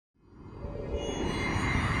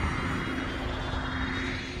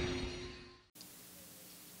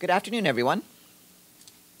Good afternoon, everyone.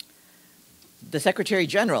 The Secretary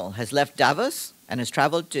General has left Davos and has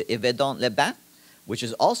traveled to Yverdon-les-Bains, which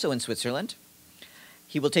is also in Switzerland.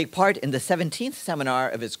 He will take part in the 17th seminar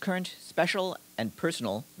of his current special and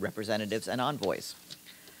personal representatives and envoys.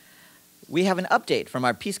 We have an update from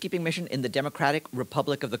our peacekeeping mission in the Democratic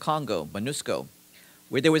Republic of the Congo, MONUSCO,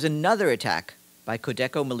 where there was another attack by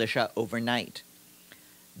Codeco militia overnight.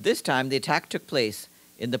 This time, the attack took place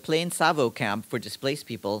in the Plain Savo camp for displaced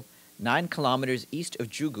people 9 kilometers east of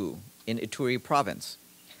Djougou in Ituri province.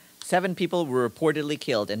 7 people were reportedly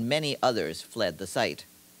killed and many others fled the site.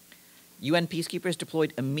 UN peacekeepers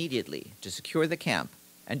deployed immediately to secure the camp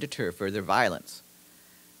and deter further violence.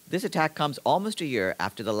 This attack comes almost a year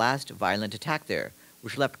after the last violent attack there,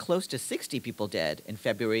 which left close to 60 people dead in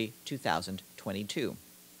February 2022.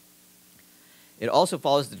 It also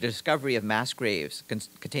follows the discovery of mass graves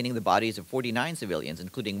containing the bodies of 49 civilians,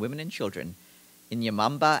 including women and children, in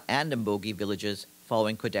Yamamba and Mbogi villages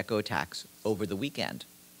following Codeco attacks over the weekend.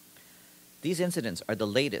 These incidents are the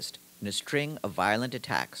latest in a string of violent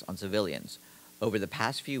attacks on civilians over the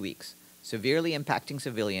past few weeks, severely impacting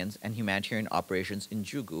civilians and humanitarian operations in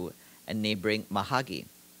Djougou and neighboring Mahagi.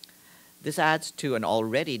 This adds to an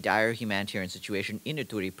already dire humanitarian situation in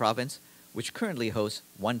Ituri province, which currently hosts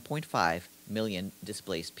 1.5 million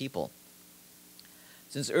displaced people.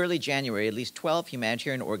 Since early January, at least 12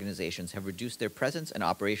 humanitarian organizations have reduced their presence and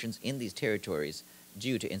operations in these territories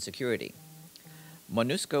due to insecurity.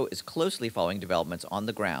 MONUSCO is closely following developments on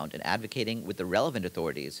the ground and advocating with the relevant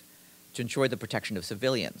authorities to ensure the protection of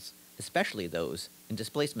civilians, especially those in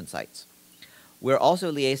displacement sites. We're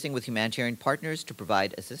also liaising with humanitarian partners to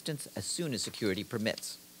provide assistance as soon as security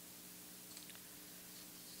permits.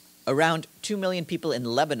 Around 2 million people in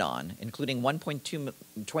Lebanon, including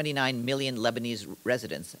 1.29 million Lebanese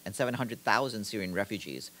residents and 700,000 Syrian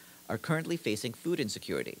refugees, are currently facing food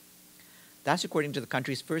insecurity. That's according to the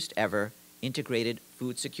country's first ever Integrated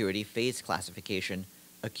Food Security Phase Classification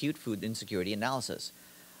Acute Food Insecurity Analysis,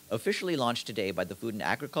 officially launched today by the Food and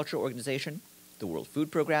Agriculture Organization, the World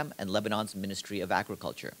Food Programme, and Lebanon's Ministry of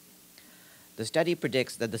Agriculture. The study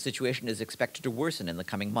predicts that the situation is expected to worsen in the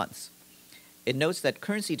coming months. It notes that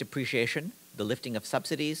currency depreciation, the lifting of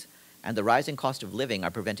subsidies, and the rising cost of living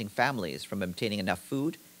are preventing families from obtaining enough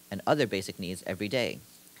food and other basic needs every day.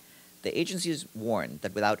 The agencies warn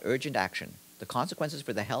that without urgent action, the consequences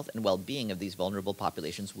for the health and well-being of these vulnerable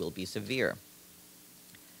populations will be severe.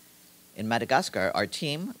 In Madagascar, our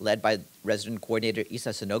team, led by resident coordinator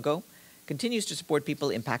Issa Sanogo, continues to support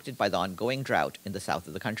people impacted by the ongoing drought in the south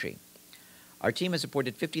of the country. Our team has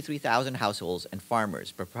supported 53,000 households and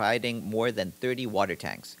farmers, providing more than 30 water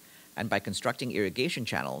tanks, and by constructing irrigation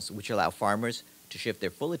channels which allow farmers to shift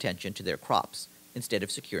their full attention to their crops instead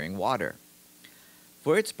of securing water.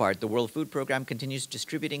 For its part, the World Food Programme continues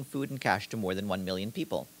distributing food and cash to more than 1 million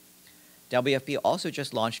people. WFP also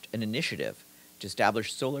just launched an initiative to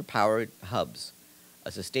establish solar-powered hubs,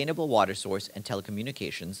 a sustainable water source and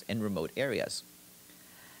telecommunications in remote areas.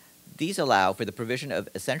 These allow for the provision of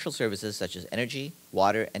essential services such as energy,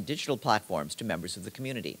 water, and digital platforms to members of the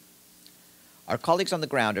community. Our colleagues on the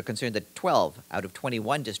ground are concerned that 12 out of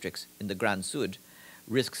 21 districts in the Grand Sud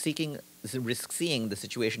risk seeing the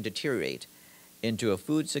situation deteriorate into a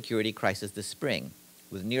food security crisis this spring,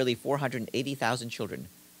 with nearly 480,000 children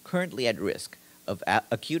currently at risk of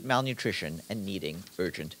acute malnutrition and needing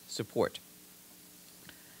urgent support.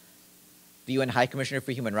 The UN High Commissioner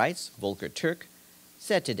for Human Rights, Volker Turk,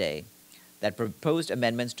 said today that proposed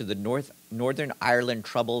amendments to the Northern Ireland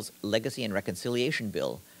Troubles Legacy and Reconciliation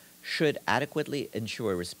Bill should adequately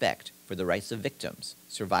ensure respect for the rights of victims,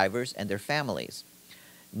 survivors, and their families,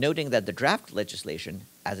 noting that the draft legislation,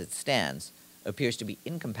 as it stands, appears to be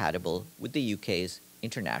incompatible with the UK's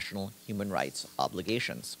international human rights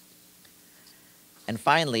obligations. And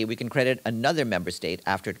finally, we can credit another member state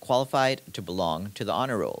after it qualified to belong to the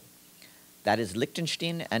honor roll. That is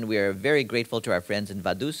Liechtenstein, and we are very grateful to our friends in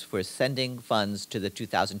Vaduz for sending funds to the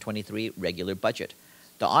 2023 regular budget.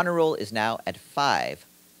 The honor roll is now at 5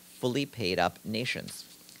 fully paid up nations.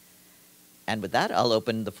 And with that, I'll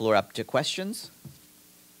open the floor up to questions.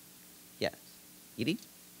 Yes. Edie?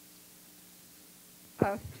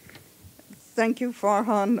 Thank you,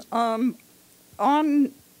 Farhan.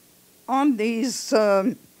 On these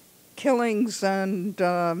killings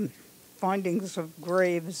and findings of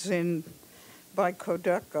graves by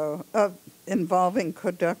Codeco, involving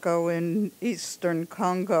Codeco in eastern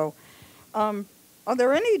Congo, are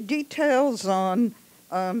there any details on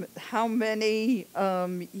how many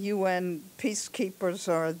UN peacekeepers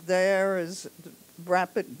are there? Is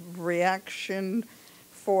rapid reaction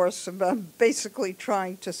force, basically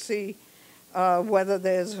trying to see whether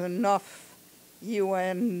there's enough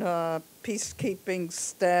UN peacekeeping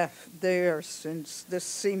staff there, since this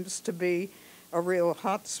seems to be a real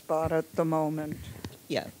hotspot at the moment.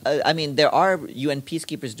 Yeah, I mean, there are UN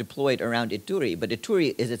peacekeepers deployed around Ituri, but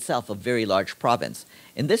Ituri is itself a very large province.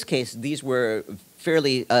 In this case, these were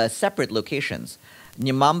fairly separate locations.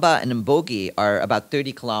 Nyamamba and Mbogi are about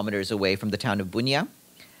 30 kilometers away from the town of Bunia,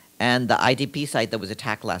 and the IDP site that was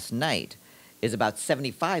attacked last night is about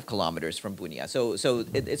 75 kilometers from Bunia. So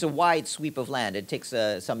it's a wide sweep of land. It takes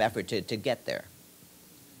some effort to get there.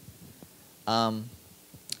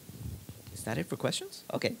 Is that it for questions?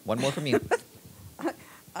 Okay, one more from you.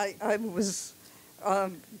 I was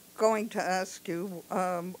going to ask you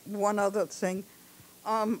one other thing.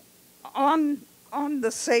 On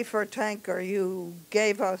the Safer Tanker, you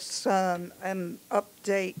gave us an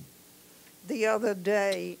update the other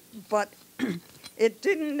day, but it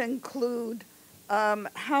didn't include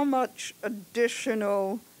how much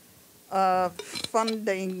additional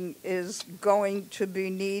funding is going to be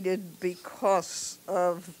needed because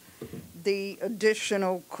of the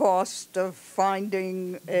additional cost of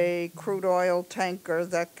finding a crude oil tanker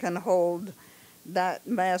that can hold that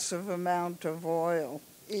massive amount of oil,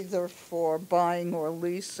 either for buying or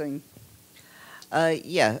leasing. There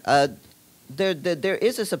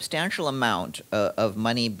is a substantial amount of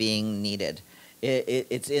money being needed.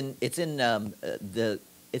 It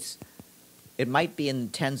might be in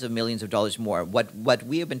tens of millions of dollars more. What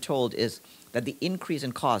we have been told is that the increase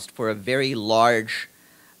in cost for a very large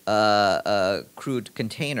crude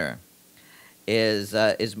container is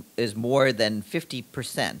more than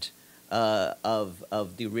 50%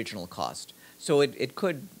 of the original cost. So it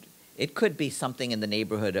could be something in the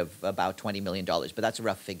neighborhood of about $20 million, but that's a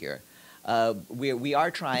rough figure. We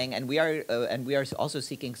are trying, and we are also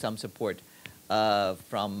seeking some support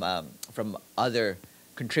from other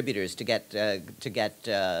contributors to get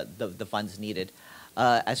the funds needed.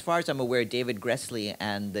 As far as I'm aware, David Gressley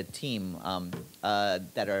and the team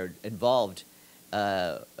that are involved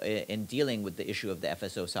in dealing with the issue of the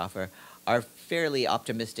FSO software are fairly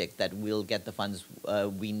optimistic that we'll get the funds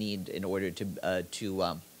we need in order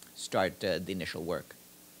to start the initial work.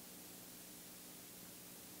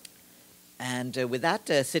 And with that,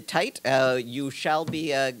 sit tight. You shall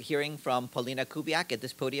be hearing from Paulina Kubiak at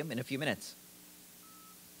this podium in a few minutes.